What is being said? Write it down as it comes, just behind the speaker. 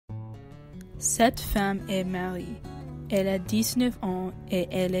Cette femme est Marie. Elle a 19 ans et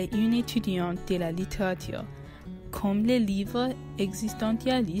elle est une étudiante de la littérature. Comme les livres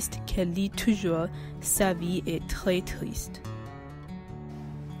existentialistes qu'elle lit toujours, sa vie est très triste.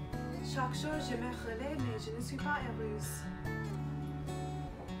 Chaque jour, je me relève, mais je ne suis pas heureuse.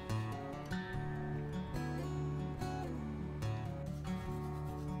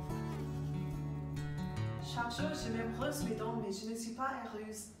 Chaque jour, je me brosse mes dents, mais je ne suis pas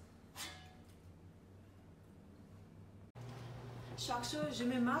heureuse. Chaque jour, je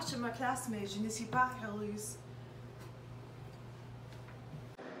me marche à ma classe, mais je ne suis pas heureuse.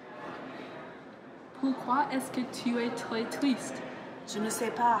 Pourquoi est-ce que tu es très triste? Je ne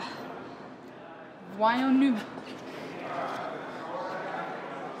sais pas. Voyons-nous.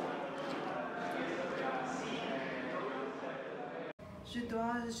 Je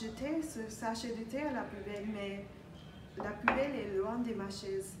dois jeter ce sachet de thé à la poubelle, mais la poubelle est loin de ma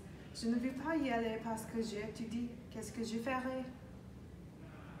chaise. Je ne veux pas y aller parce que j'étudie. Qu'est-ce que je ferai?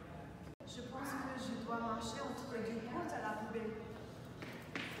 Je pense que je dois marcher entre deux portes à la poubelle.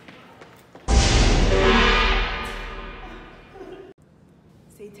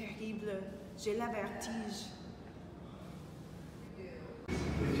 C'est terrible. J'ai le vertige.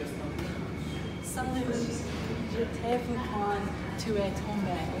 Salut, je t'ai vu quand tu es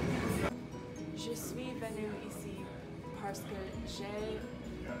tombé. Je suis venue ici parce que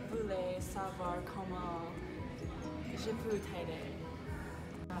je voulais savoir comment je peux t'aider.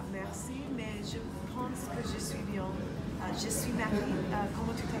 Merci, mais je pense que je suis bien. Je suis Marie.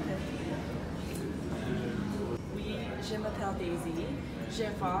 Comment tu t'appelles? Oui, je m'appelle Daisy. Je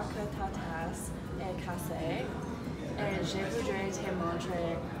vois que ta tasse est cassée et je voudrais te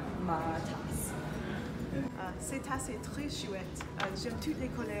montrer ma tasse. Cette tasse est très chouette. J'aime toutes les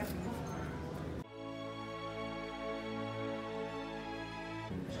couleurs.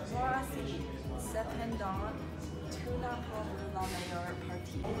 Voici, cependant, tu n'as pas vu la meilleure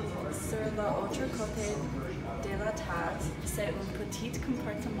partie. Sur l'autre côté de la tasse, c'est un petit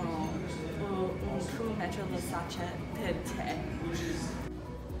compartiment où on peut mettre le sachet de thé.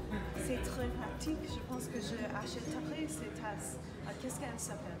 C'est très pratique. Je pense que je achèterai cette tasse. Qu'est-ce qu'elle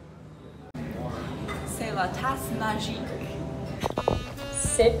s'appelle? C'est la tasse magique.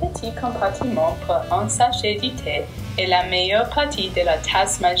 Ces petits compartiments pour un sachet de thé est la meilleure partie de la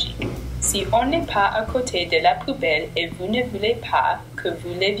tasse magique. Si on n'est pas à côté de la poubelle et vous ne voulez pas que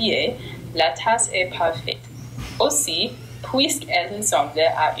vous leviez, la tasse est parfaite. Aussi, puisqu'elle ressemble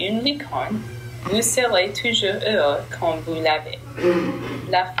à une licorne, vous serez toujours heureux quand vous l'avez.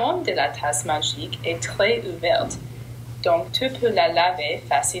 La forme de la tasse magique est très ouverte, donc tu peux la laver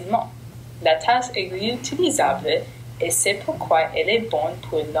facilement. La tasse est réutilisable et c'est pourquoi elle est bonne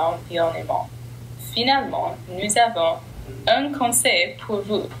pour l'environnement. Finalement, nous avons un conseil pour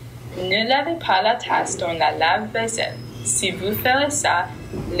vous. Ne lavez pas la tasse dans la lave-vaisselle. Si vous faites ça,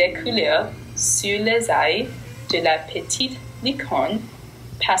 les couleurs sur les ailes de la petite licorne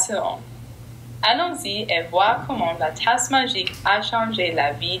passeront. Allons-y et voir comment la tasse magique a changé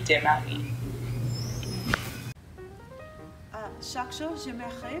la vie de Marie. Chaque jour, je me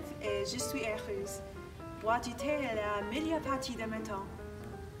rêve et je suis heureuse. Boire du thé est la meilleure partie de mon temps.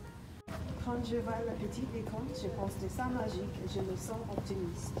 Quand je vois la petite licorne, je pense de ça magique et je me sens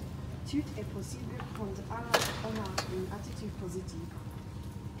optimiste. Tout est possible quand on a une attitude positive.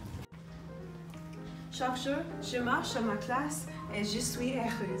 Chaque jour, je marche à ma classe et je suis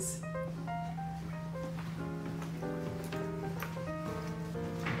heureuse.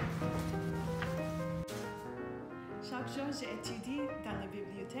 Chaque jour, j'étudie dans la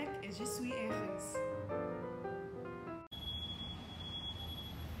bibliothèque et je suis heureuse.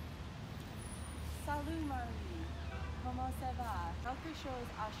 Salut Marie, comment ça va? Quelque chose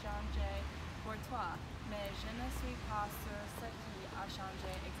a changé pour toi, mais je ne suis pas sûre ce qui a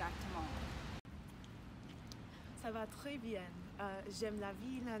changé exactement. Ça va très bien. J'aime la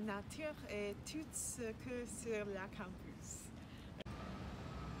vie, la nature et tout ce que sur la campus.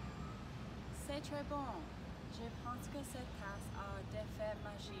 C'est très bon. Je pense que cette tasse a des effets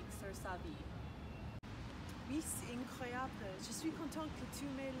magiques sur sa vie. Oui, c'est incroyable. Je suis contente que tu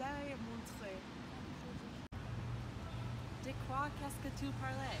me l'aies montré. De quoi qu'est-ce que tu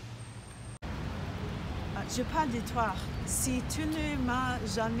parlais? Je parle de toi. Si tu ne m'as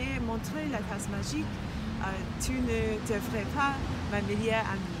jamais montré la tasse magique, tu ne devrais pas ma meilleure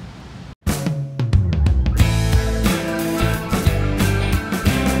amie.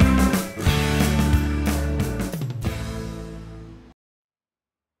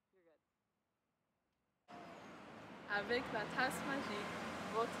 Avec la tasse magique,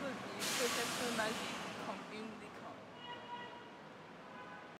 votre vie peut être magique comme une licorne.